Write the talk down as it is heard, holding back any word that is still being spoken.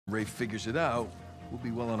Ray figures it out, we'll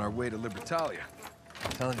be well on our way to Libertalia.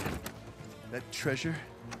 I'm telling you, that treasure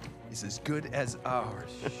is as good as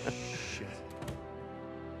ours. Shit.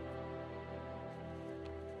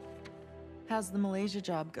 How's the Malaysia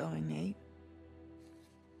job going, Nate?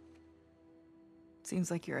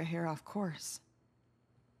 Seems like you're a hair off course.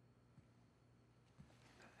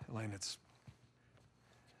 Elaine, it's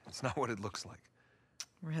not what it looks like.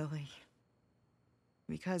 Really?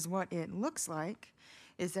 Because what it looks like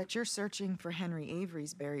is that you're searching for Henry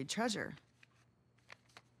Avery's buried treasure.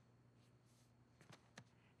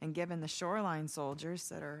 And given the shoreline soldiers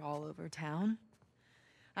that are all over town,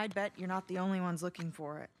 I'd bet you're not the only ones looking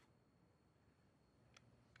for it.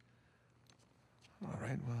 All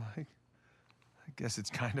right, well, I guess it's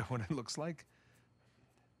kind of what it looks like.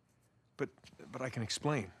 But I can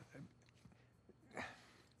explain.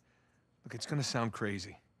 Look, it's gonna sound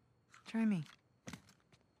crazy. Try me.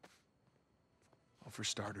 Well, for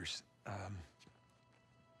starters,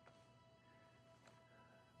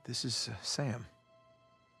 this is Sam.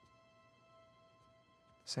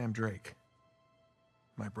 Sam Drake.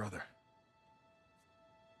 My brother.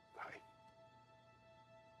 Hi.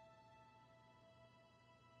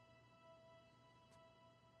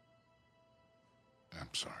 I'm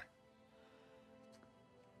sorry.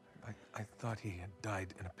 I thought he had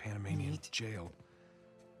died in a Panamanian jail,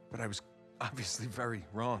 but I was obviously very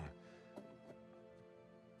wrong.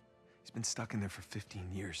 He's been stuck in there for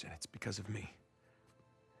 15 years, and it's because of me.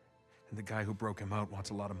 And the guy who broke him out wants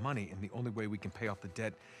a lot of money, and the only way we can pay off the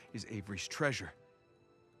debt is Avery's treasure.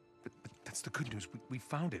 But that's the good news. We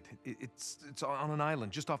found it. It's on an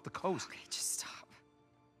island just off the coast. Okay, just stop.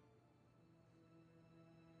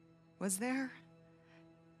 Was there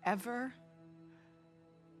ever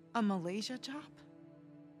a Malaysia job?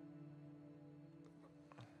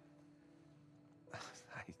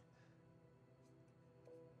 Okay.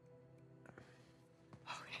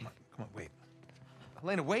 Come on, wait.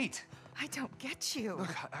 Elena, wait! I don't get you.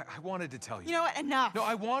 Look, I wanted to tell you. You know what? Enough. No,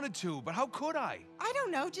 I wanted to, but how could I? I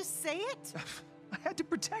don't know. Just say it. I had to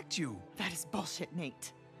protect you. That is bullshit,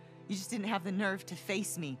 Nate. You just didn't have the nerve to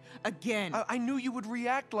face me again. I knew you would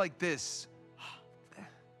react like this.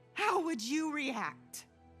 How would you react?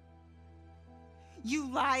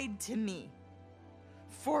 You lied to me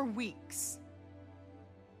for weeks.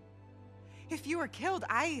 If you were killed,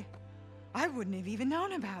 I wouldn't have even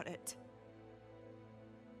known about it.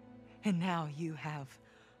 And now you have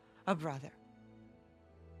a brother.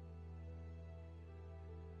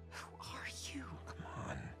 Who are you? Come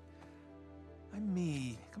on. I'm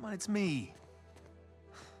me. Come on, it's me.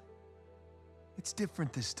 It's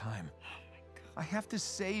different this time. Oh my God. I have to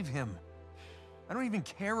save him. I don't even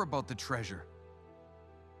care about the treasure.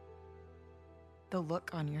 The look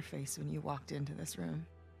on your face when you walked into this room.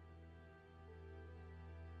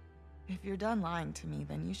 If you're done lying to me,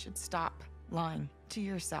 then you should stop lying to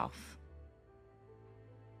yourself.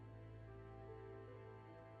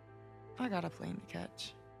 I got a plane to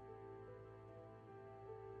catch.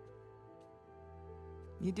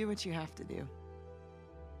 You do what you have to do.